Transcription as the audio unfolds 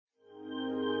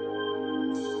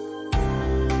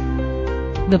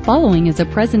The following is a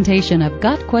presentation of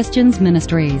Got Questions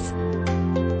Ministries.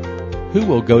 Who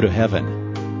will go to heaven?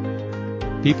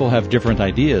 People have different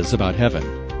ideas about heaven.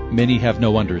 Many have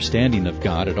no understanding of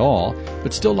God at all,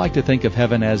 but still like to think of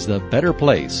heaven as the better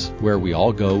place where we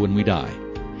all go when we die.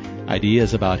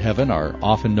 Ideas about heaven are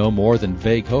often no more than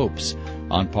vague hopes,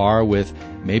 on par with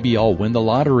maybe I'll win the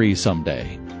lottery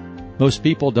someday. Most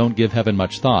people don't give heaven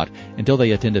much thought until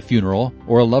they attend a funeral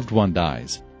or a loved one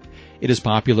dies. It is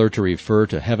popular to refer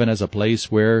to heaven as a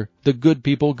place where the good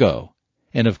people go.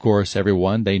 And of course,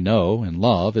 everyone they know and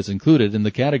love is included in the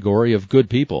category of good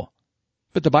people.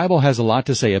 But the Bible has a lot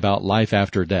to say about life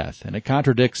after death, and it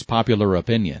contradicts popular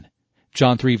opinion.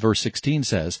 John 3 verse 16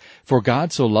 says, "For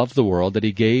God so loved the world that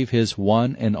he gave his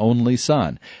one and only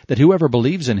Son, that whoever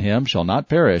believes in him shall not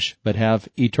perish, but have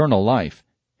eternal life."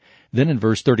 Then in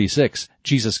verse 36,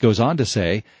 Jesus goes on to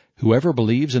say, "Whoever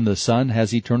believes in the Son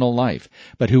has eternal life,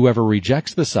 but whoever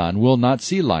rejects the Son will not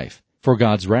see life, for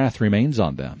God's wrath remains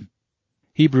on them."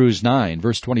 Hebrews 9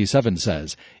 verse 27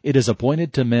 says, "It is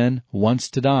appointed to men once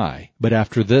to die, but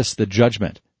after this the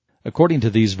judgment." According to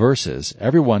these verses,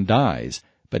 everyone dies,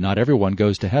 but not everyone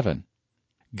goes to heaven.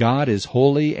 God is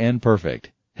holy and perfect.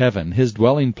 Heaven, his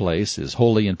dwelling place, is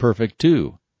holy and perfect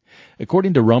too.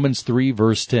 According to Romans 3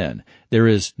 verse 10, there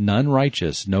is none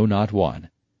righteous, no, not one.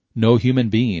 No human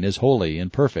being is holy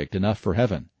and perfect enough for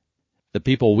heaven. The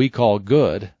people we call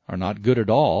good are not good at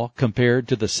all compared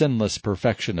to the sinless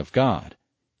perfection of God.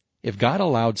 If God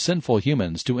allowed sinful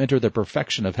humans to enter the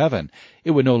perfection of heaven,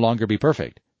 it would no longer be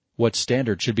perfect. What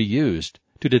standard should be used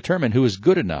to determine who is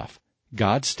good enough?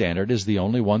 God's standard is the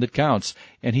only one that counts,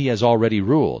 and he has already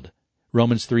ruled.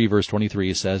 Romans 3 verse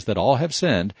 23 says that all have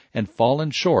sinned and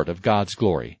fallen short of God's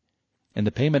glory. And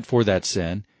the payment for that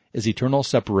sin is eternal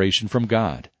separation from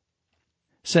God.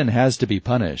 Sin has to be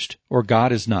punished, or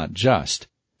God is not just.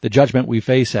 The judgment we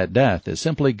face at death is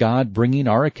simply God bringing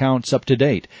our accounts up to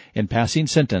date and passing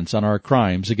sentence on our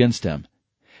crimes against him.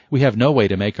 We have no way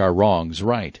to make our wrongs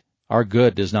right. Our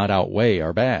good does not outweigh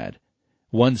our bad.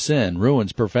 One sin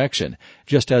ruins perfection,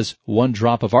 just as one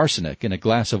drop of arsenic in a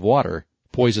glass of water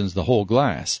poisons the whole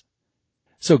glass.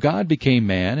 So God became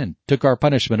man and took our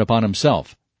punishment upon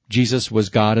himself. Jesus was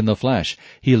God in the flesh.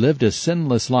 He lived a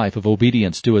sinless life of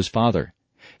obedience to his Father.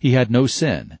 He had no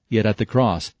sin, yet at the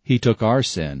cross he took our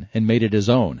sin and made it his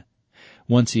own.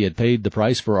 Once he had paid the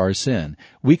price for our sin,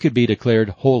 we could be declared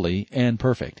holy and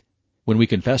perfect. When we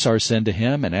confess our sin to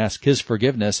him and ask his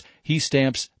forgiveness, he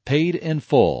stamps "paid in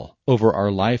full" over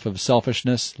our life of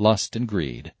selfishness, lust, and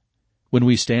greed. When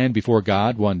we stand before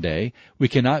God one day, we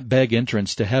cannot beg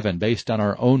entrance to heaven based on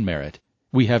our own merit.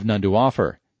 We have none to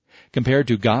offer. Compared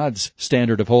to God's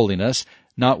standard of holiness,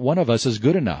 not one of us is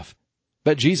good enough.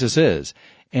 But Jesus is,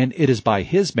 and it is by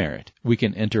his merit we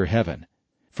can enter heaven.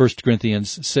 1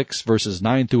 Corinthians 6 verses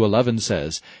 9 through 11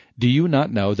 says, "Do you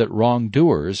not know that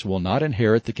wrongdoers will not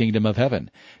inherit the kingdom of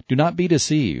heaven? Do not be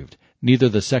deceived. Neither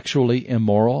the sexually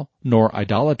immoral, nor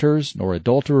idolaters, nor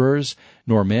adulterers,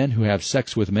 nor men who have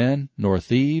sex with men, nor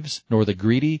thieves, nor the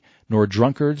greedy, nor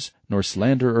drunkards, nor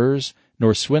slanderers,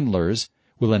 nor swindlers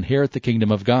will inherit the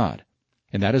kingdom of God."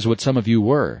 And that is what some of you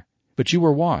were. But you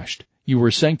were washed, you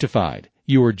were sanctified,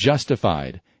 you were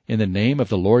justified in the name of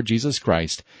the Lord Jesus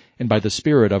Christ and by the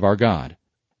Spirit of our God.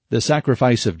 The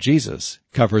sacrifice of Jesus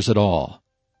covers it all.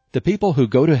 The people who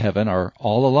go to heaven are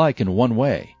all alike in one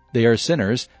way. They are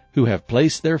sinners who have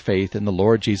placed their faith in the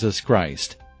Lord Jesus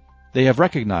Christ. They have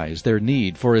recognized their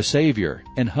need for a Savior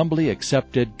and humbly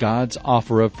accepted God's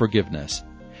offer of forgiveness.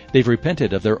 They've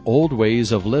repented of their old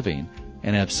ways of living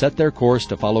and have set their course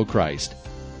to follow Christ.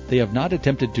 They have not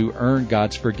attempted to earn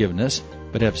God's forgiveness,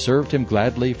 but have served him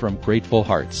gladly from grateful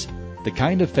hearts. The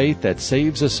kind of faith that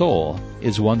saves a soul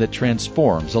is one that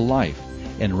transforms a life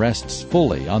and rests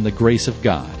fully on the grace of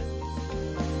God.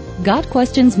 Got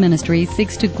Questions Ministry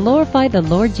seeks to glorify the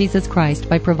Lord Jesus Christ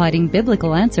by providing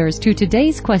biblical answers to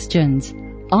today's questions.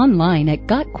 Online at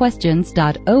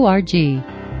gotquestions.org.